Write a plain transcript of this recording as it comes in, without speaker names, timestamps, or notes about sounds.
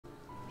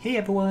Hey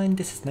everyone,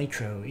 this is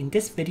Nitro. In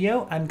this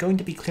video, I'm going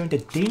to be clearing the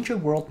Danger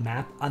World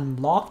map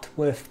unlocked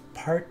with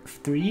Part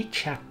 3,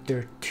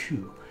 Chapter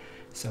 2.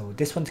 So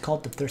this one's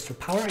called the Thirst for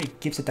Power. It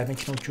gives a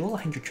Dimensional Jewel,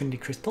 100 Trinity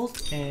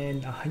Crystals,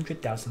 and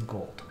 100,000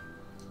 gold.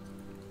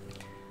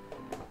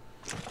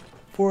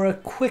 For a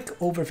quick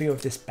overview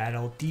of this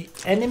battle, the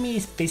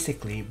enemies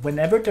basically,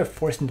 whenever they're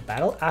forced into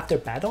battle, after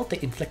battle, they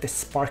inflict a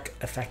spark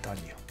effect on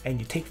you. And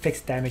you take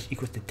fixed damage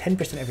equals to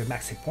 10% of your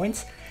max hit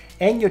points,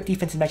 and your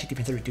defense and magic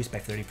defense are reduced by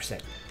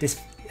 30%.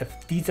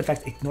 These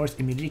effects ignores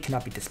immunity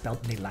cannot be dispelled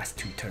and they last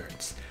 2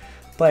 turns.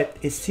 But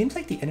it seems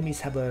like the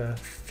enemies have a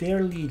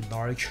fairly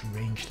large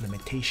range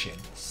limitation,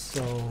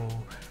 so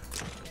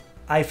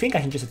I think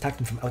I can just attack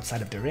them from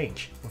outside of their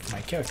range with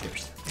my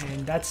characters,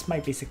 and that's my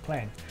basic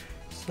plan.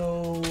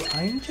 So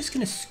I'm just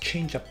gonna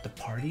change up the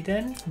party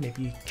then,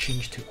 maybe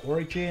change to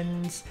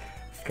Origins,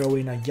 throw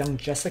in a young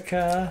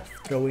Jessica,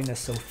 throw in a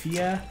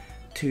Sophia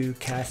to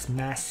cast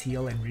Mass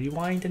Heal and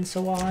Rewind and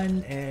so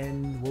on,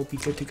 and we'll be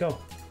good to go.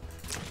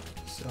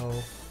 So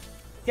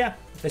yeah,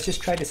 let's just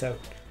try this out.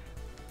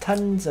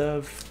 Tons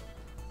of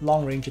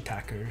long range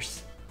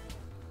attackers,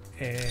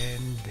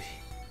 and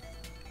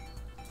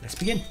let's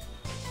begin.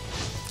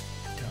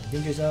 Down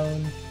Danger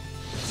Zone.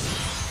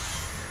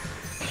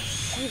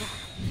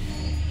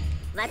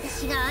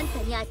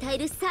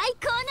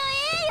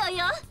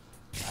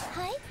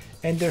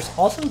 And there's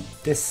also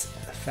this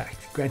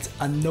effect, grants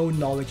unknown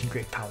knowledge and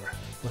great power.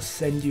 Will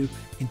send you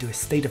into a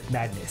state of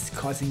madness,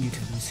 causing you to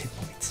lose hit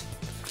points.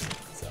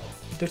 So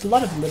there's a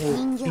lot of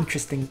little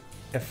interesting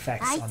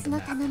effects on the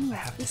map, I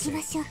have to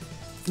say.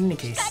 In any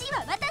case,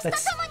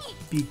 let's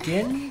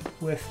begin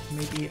with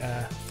maybe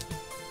a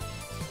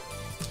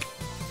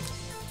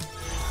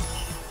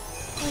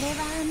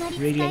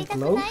Radiant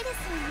Glow.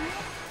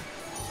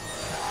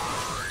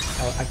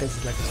 I'll act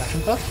as like a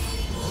fashion buff.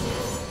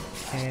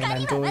 And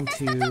I'm going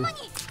to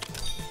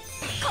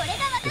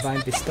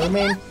Divine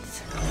Bestowment,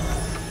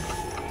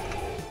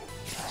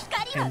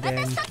 and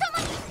then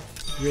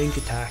range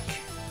attack.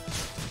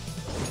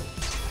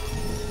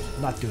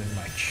 Not doing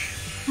much.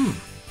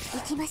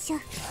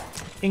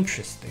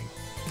 Interesting.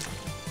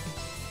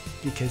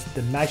 Because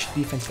the match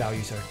defense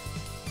values are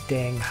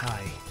dang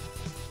high.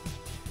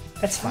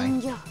 That's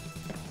fine. In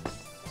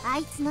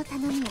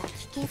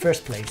the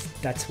first place,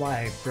 that's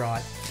why I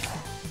brought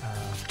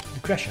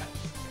Lucretia.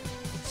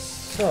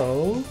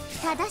 So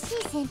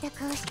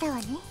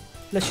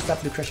let's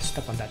stop Lucretia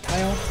step on that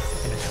tile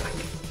and attack.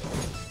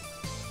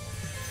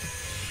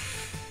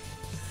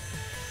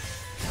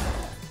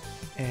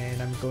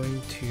 And I'm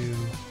going to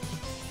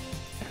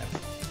have the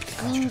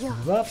construct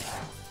move up.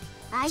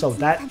 So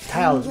that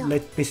tile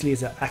basically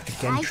is an act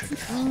again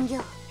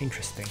trigger.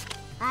 Interesting.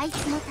 So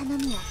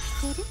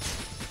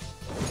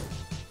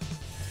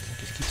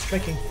just keep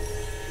striking.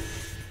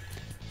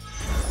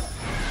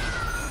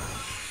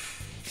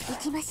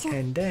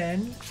 And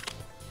then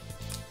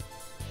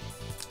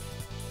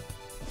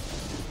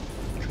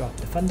drop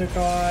the Thunder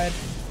God.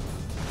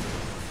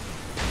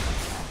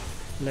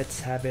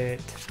 Let's have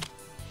it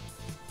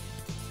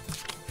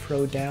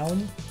throw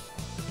down.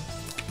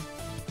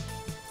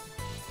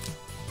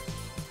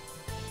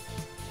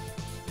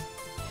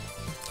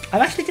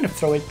 I'm actually going to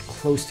throw it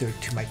closer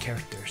to my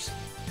characters,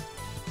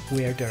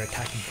 where they're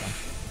attacking from.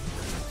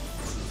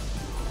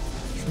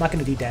 It's not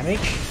going to do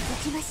damage,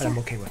 but I'm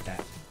okay with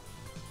that.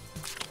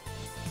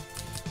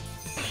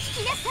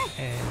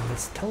 And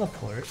let's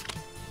teleport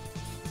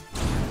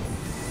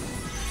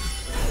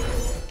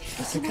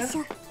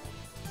Jessica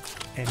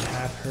and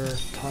have her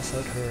toss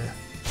out her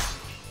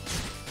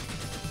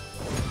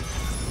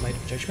Light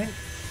of Judgment.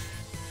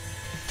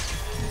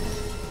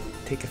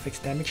 Take a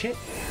fixed damage hit. And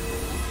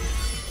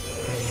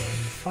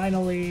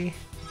finally,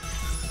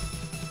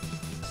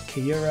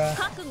 Kayura.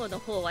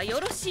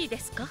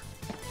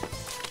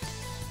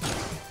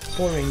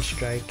 4 range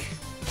strike.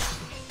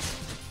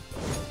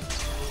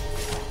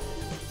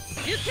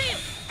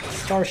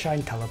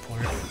 Starshine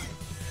teleport.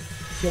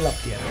 Heal up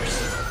the others.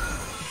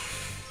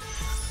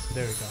 So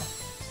there we go.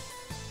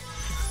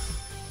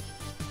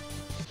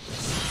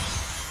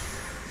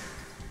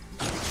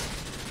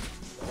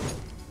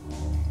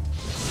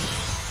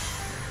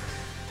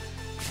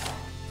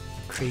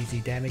 Crazy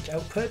damage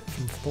output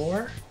from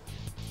 4.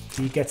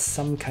 He gets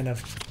some kind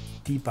of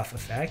debuff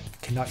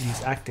effect. Cannot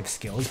use active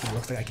skills, but it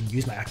looks like I can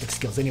use my active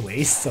skills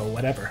anyways, so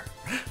whatever.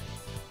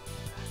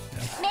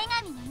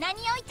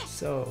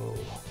 So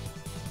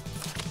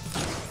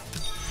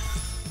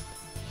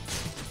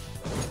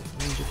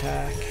range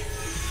attack.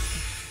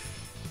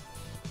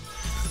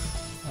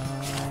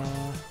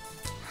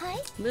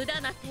 Range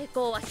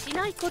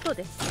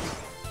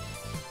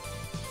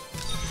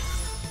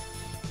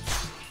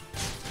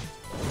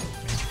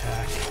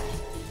attack.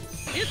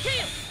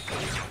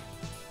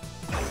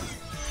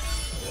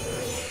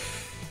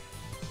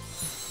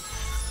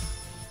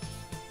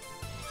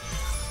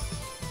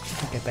 I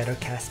think I better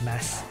cast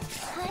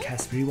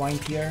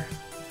Rewind here.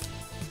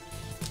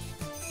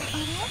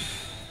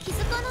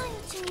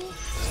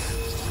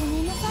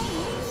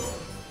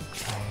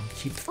 And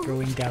keep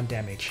throwing down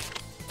damage.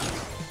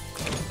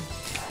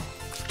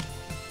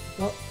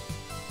 Well,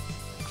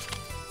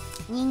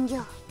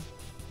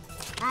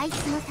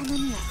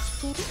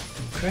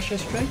 Lucretia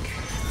strike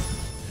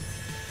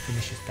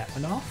finishes that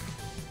one off.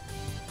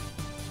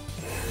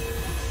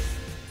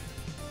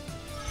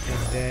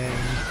 And then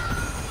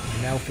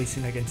we're now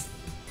facing against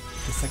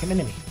the second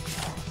enemy.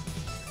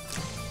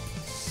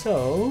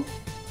 So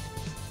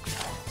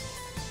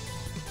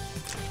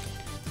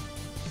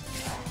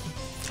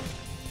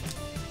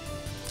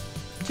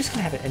I'm just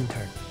gonna have an end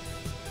turn.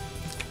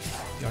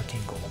 The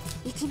Arcane Golem.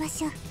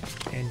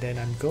 And then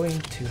I'm going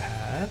to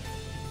have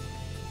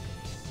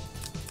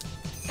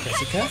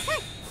Jessica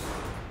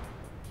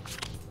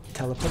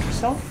teleport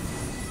herself,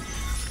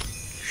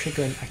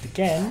 trigger and act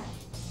again,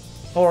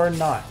 or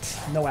not.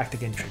 No act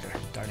again trigger,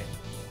 darn it.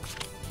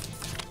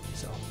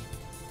 So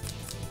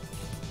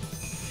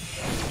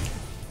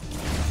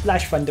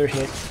Flash Thunder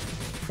hit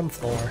from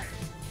floor.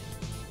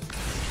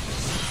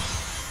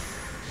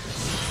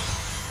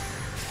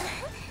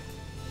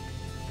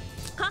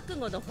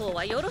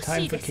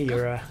 Time for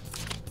Kayura.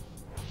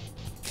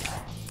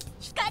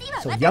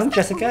 So young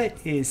Jessica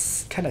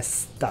is kind of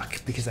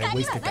stuck because I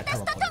wasted that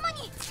teleport.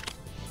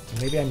 So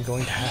maybe I'm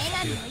going to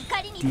have to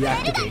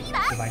deactivate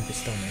Divine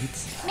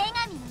Bestowment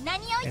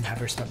and have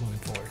her start moving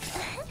forward.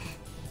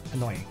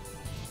 Annoying.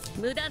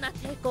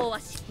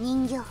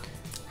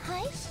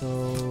 So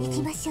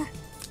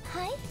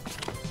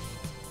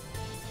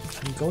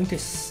I'm going to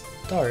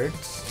start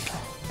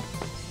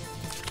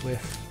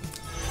with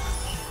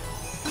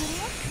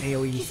an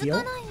AoE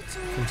heal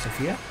from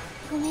Sophia.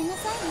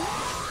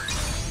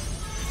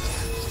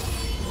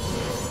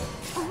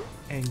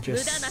 And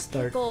just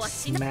start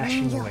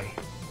smashing away.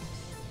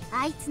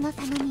 There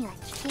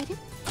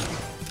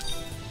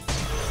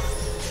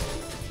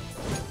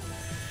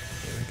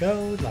we go,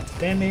 lots of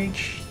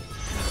damage.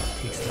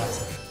 Takes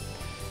lots of...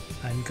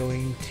 I'm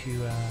going to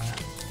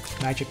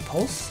Magic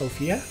Pulse,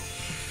 Sophia.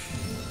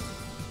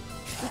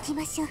 Keep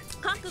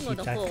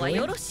that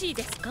going.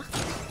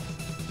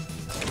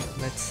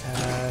 Let's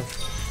have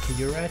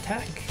Kayura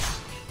attack.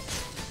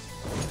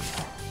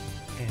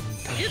 And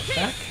turn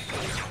back.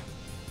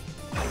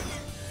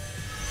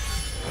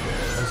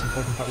 The most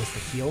important part was the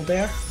heal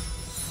there.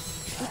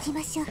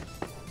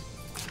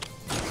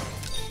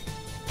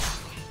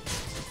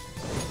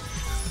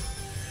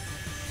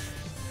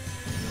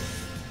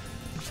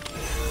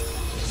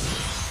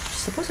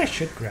 Suppose I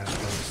should grab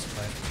those,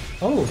 but...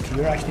 Oh,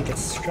 Kayura actually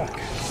gets struck. I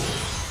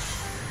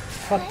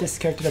thought this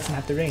character doesn't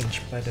have the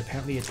range, but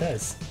apparently it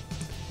does.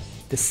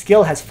 The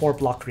skill has 4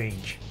 block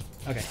range.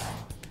 Okay,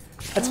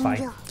 that's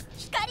fine.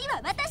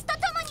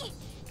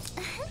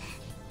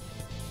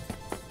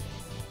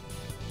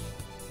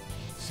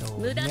 So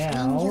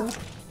now,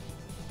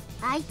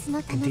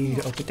 continue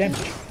to output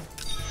damage.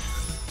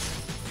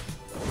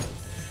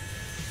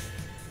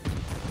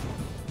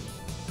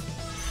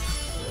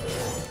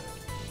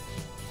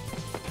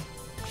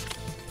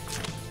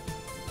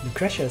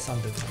 Lucretia is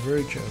on the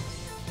verge of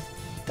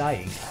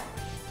dying.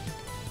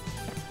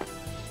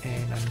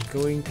 And I'm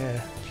going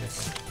to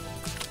just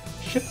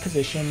shift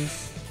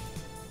positions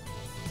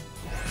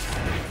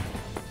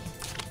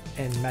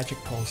and Magic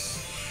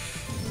Pulse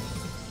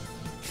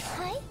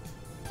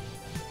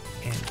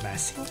and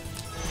Massey.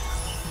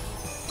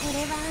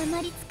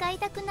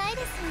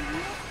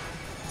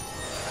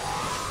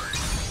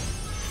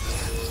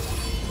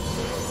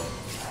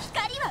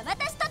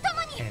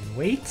 And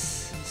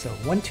waits. So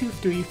 1, 2,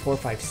 3, 4,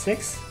 5,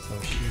 6.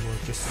 So she will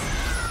just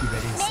be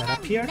ready to set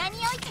up here.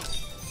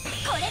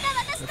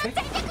 Okay.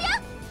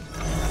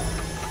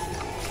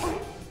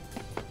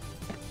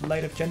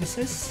 Light of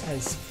Genesis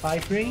has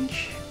 5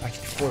 range,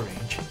 actually 4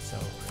 range, so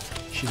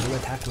she will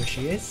attack where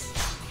she is.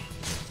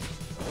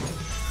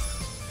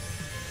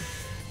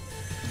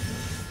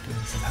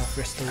 Doing some health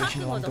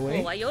restoration along the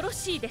way.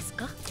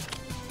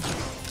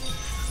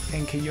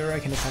 And Kayura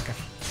can attack the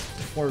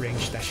 4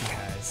 range that she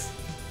has.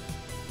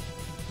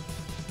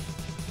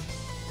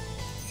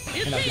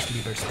 And I'll just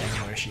leave her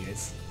standing where she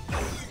is.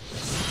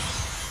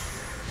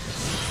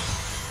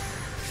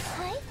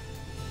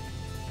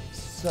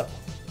 So,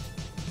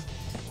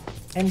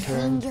 end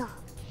turn.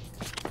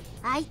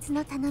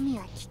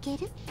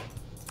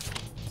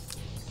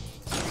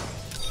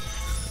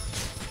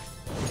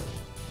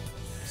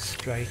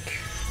 Strike.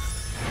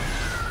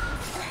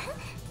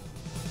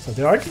 So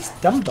there are these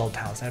dumbbell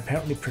tiles that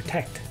apparently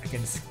protect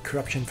against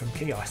corruption from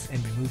chaos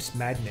and removes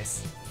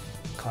madness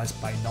caused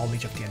by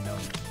knowledge of the unknown.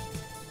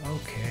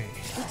 Okay.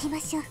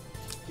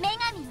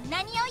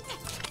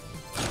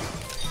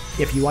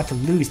 If you want to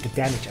lose the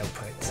damage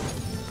output.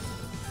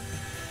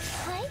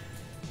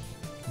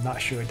 I'm not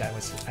sure that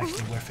was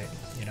actually worth it,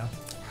 you know?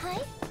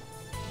 I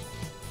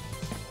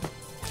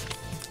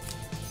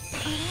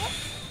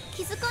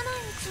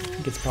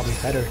think it's probably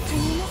better to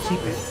keep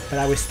it, but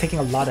I was taking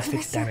a lot of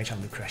fixed damage on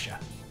Lucretia.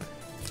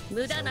 So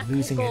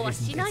losing it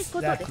isn't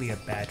exactly a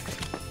bad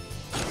thing.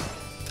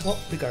 Well,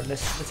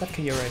 regardless, let's have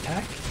Kayura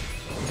attack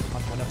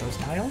on one of those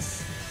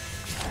tiles.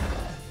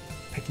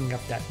 Picking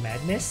up that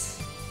madness.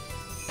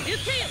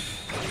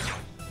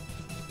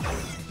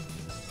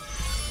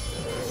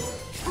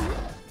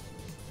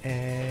 And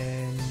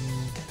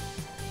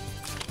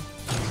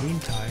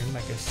meantime,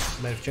 I guess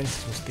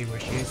LoliJess will stay where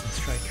she is and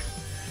strike.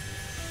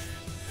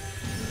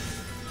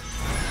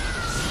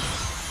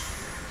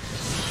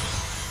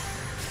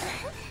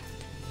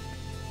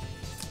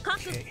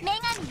 Okay.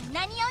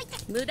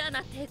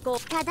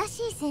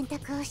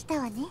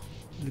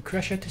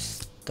 Lucretia to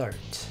start.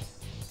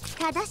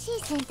 Yeah,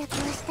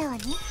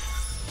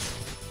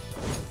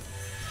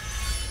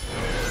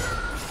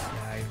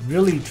 I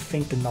really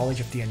think the knowledge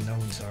of the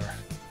unknowns are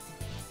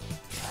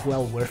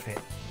well worth it,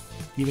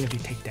 even if you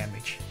take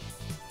damage.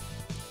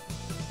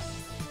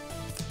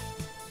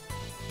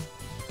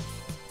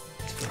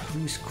 As for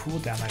whose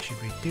cooldown I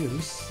should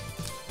reduce,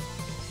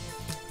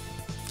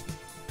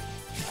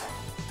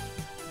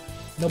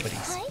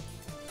 nobody's.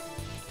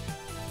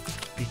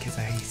 Because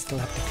I still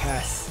have to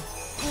cast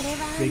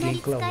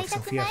Radiant Glow with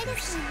Sophia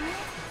first.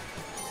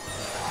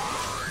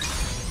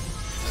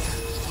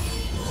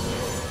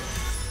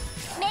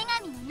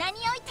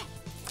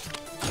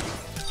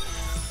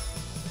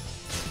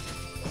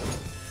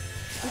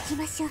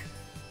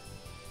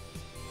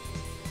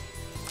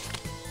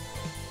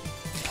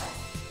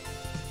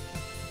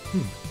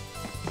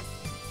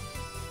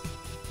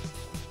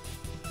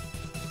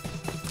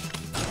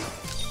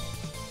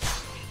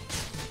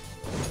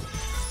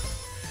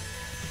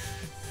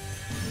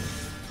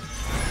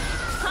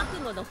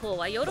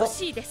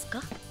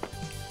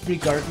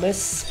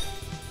 Regardless,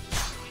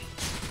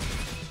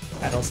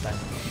 battle's done.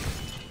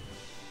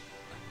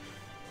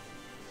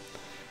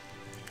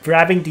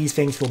 Grabbing these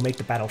things will make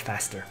the battle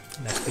faster.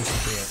 And that's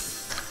basically it.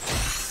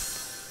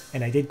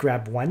 And I did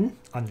grab one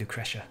on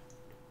Lucretia.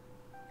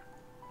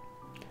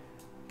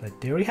 But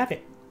there we have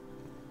it.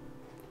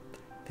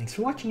 Thanks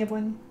for watching,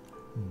 everyone.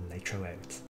 Nitro out.